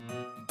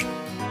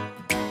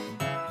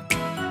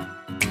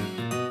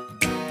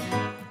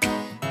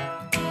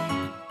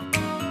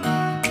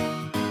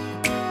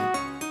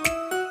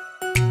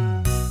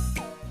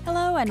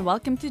and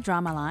welcome to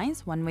Drama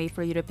Lines, one way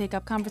for you to pick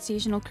up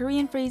conversational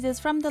Korean phrases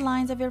from the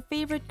lines of your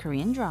favorite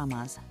Korean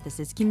dramas. This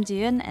is Kim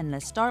Ji-eun, and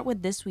let's start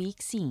with this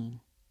week's scene.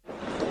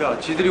 야,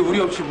 지들이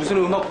우리 없이 무슨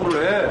음악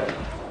프로를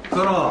해?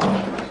 끊어.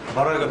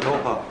 말하기가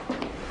배고파.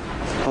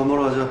 밥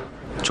먹으러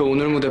가자. 저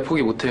오늘 무대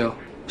포기 못해요.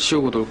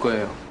 쉬우고 놀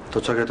거예요.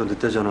 도착해도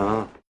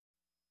늦대잖아.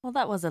 Well,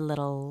 that was a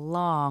little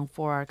long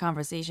for our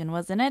conversation,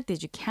 wasn't it?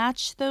 Did you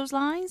catch those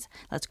lines?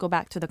 Let's go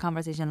back to the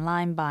conversation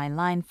line by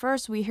line.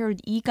 First, we heard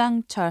Lee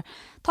Gang-chul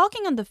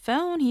talking on the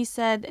phone. He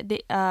said,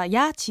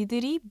 야,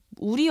 지들이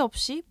우리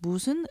없이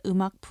무슨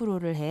음악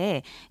프로를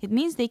해? It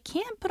means they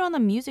can't put on a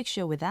music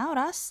show without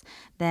us.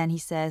 Then he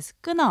says,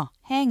 끊어,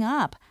 hang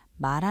up.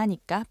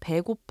 말하니까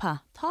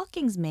배고파.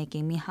 Talking's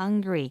making me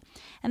hungry.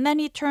 And then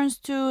he turns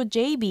to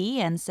JB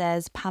and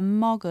says, 밥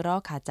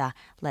먹으러 가자.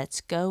 Let's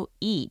go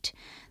eat.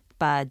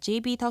 But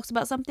JB talks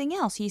about something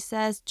else. He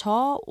says,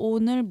 저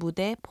오늘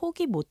무대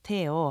포기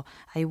못해요.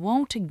 I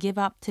won't give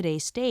up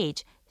today's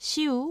stage.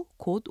 시우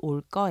곧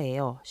올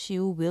거예요.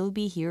 시우 will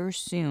be here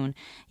soon.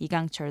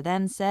 이강철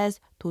then says,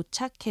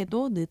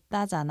 도착해도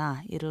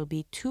늦다잖아. It'll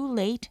be too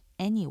late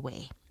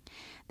anyway.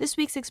 This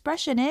week's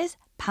expression is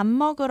밥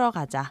먹으러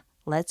가자.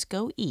 Let's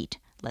go eat.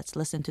 Let's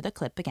listen to the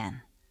clip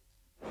again.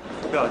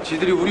 야,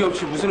 지들이 우리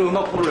없이 무슨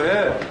음악 프로를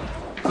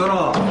해?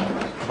 끊어.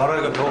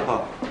 말하기가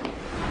배고파.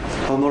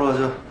 밥 먹으러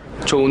가자.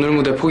 저 오늘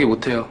무대 포기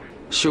못해요.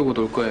 쉬우고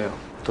놀 거예요.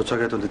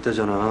 도착해도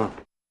늦대잖아.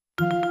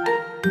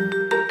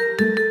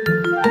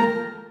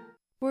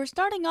 We're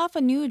starting off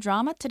a new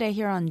drama today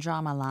here on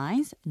Drama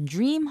Lines.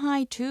 Dream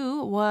High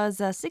 2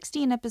 was a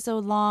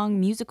 16-episode-long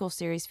musical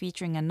series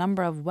featuring a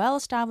number of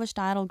well-established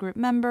idol group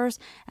members,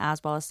 as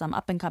well as some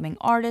up-and-coming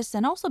artists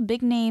and also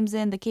big names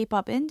in the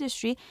K-pop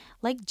industry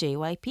like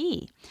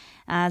JYP.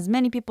 As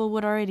many people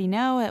would already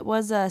know, it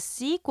was a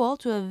sequel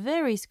to a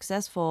very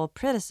successful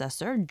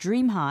predecessor,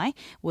 Dream High,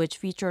 which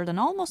featured an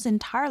almost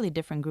entirely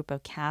different group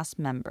of cast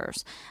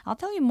members. I'll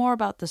tell you more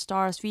about the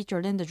stars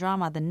featured in the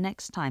drama the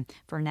next time.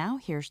 For now,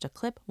 here's the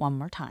clip one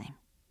more time.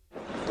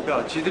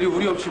 야, 지들이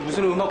우리 없이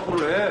무슨 음악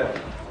프로를 해?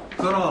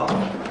 끊어.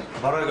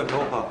 말하기가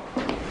배고파.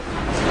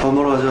 밥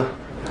먹으러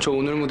가자. 저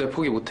오늘 무대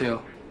포기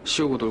못해요.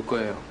 쉬우고 놀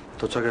거예요.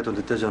 도착해도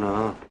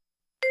늦대잖아.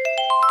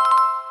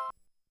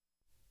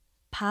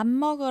 밥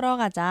먹으러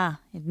가자.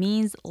 It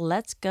means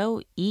let's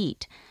go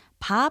eat.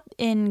 밥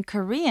in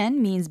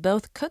Korean means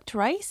both cooked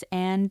rice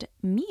and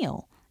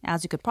meal.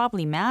 As you could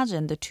probably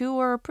imagine, the two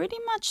were pretty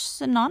much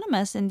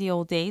synonymous in the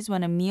old days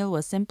when a meal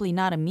was simply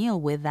not a meal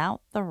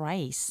without the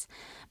rice.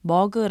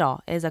 먹으러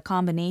is a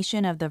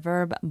combination of the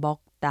verb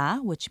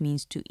먹다, which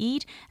means to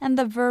eat, and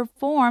the verb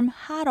form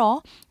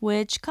하러,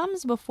 which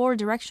comes before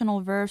directional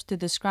verbs to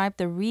describe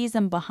the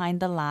reason behind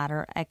the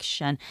latter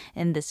action.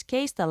 In this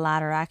case, the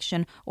latter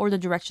action or the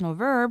directional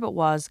verb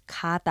was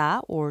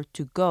가다 or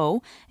to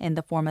go in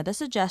the form of the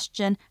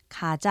suggestion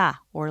가자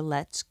or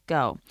let's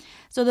go.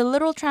 So the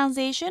literal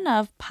translation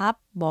of 밥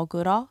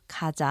먹으러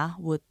가자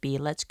would be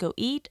let's go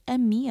eat a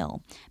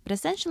meal. But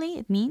essentially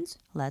it means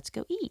let's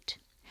go eat.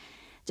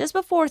 Just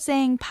before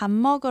saying 밥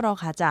먹으러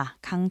가자,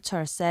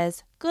 강철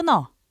says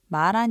끊어.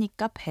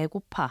 말하니까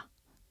배고파.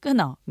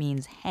 끊어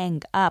means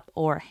hang up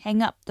or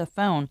hang up the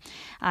phone.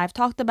 I've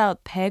talked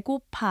about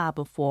배고파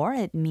before.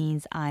 It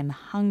means I'm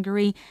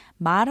hungry.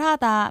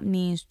 말하다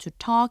means to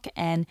talk,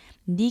 and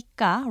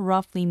니까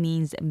roughly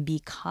means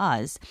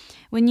because.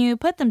 When you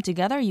put them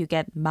together, you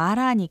get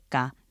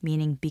말하니까,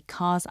 meaning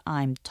because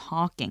I'm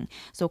talking.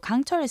 So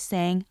강철 is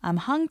saying I'm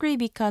hungry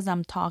because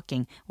I'm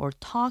talking, or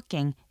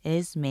talking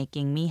is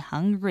making me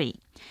hungry.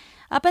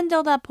 Up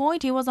until that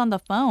point, he was on the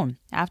phone.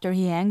 After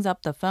he hangs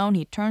up the phone,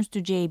 he turns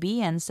to JB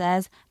and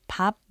says,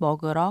 밥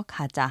먹으러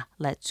가자.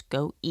 Let's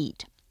go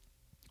eat.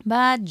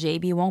 But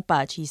JB won't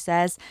budge. He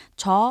says,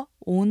 저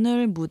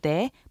오늘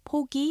무대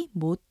포기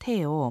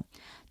못해요.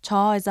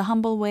 저 is a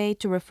humble way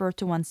to refer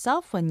to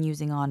oneself when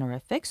using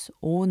honorifics.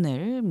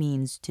 오늘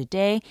means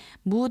today.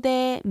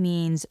 무대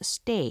means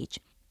stage.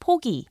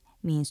 포기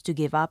means to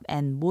give up,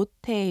 and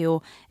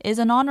못해요 is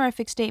an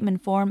honorific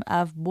statement form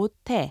of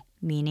못해,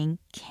 meaning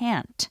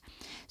can't.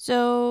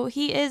 So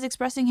he is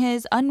expressing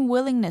his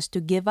unwillingness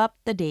to give up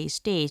the day's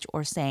stage,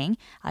 or saying,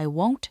 I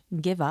won't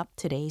give up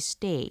today's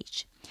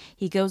stage.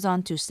 He goes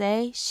on to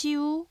say,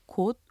 시우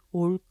곧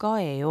올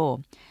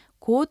거예요.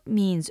 곧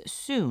means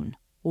soon.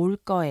 올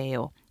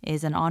거예요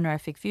is an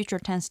honorific future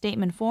tense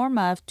statement form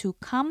of to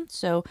come.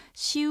 So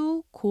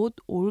시우 곧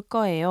올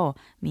거예요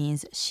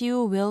means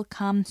시우 will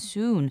come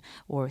soon,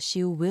 or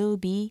시우 will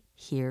be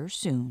here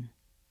soon.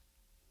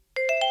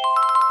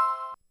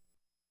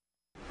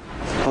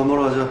 밥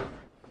먹으러 가자.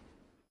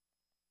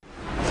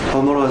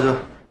 밥 먹으러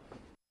가자.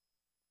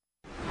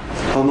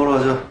 밥 먹으러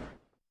가자.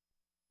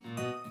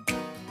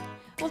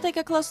 We'll take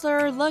a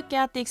closer look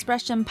at the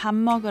expression 밥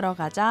먹으러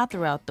가자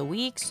throughout the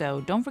week,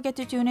 so don't forget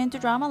to tune in to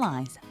Drama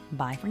Lines.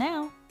 Bye for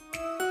now.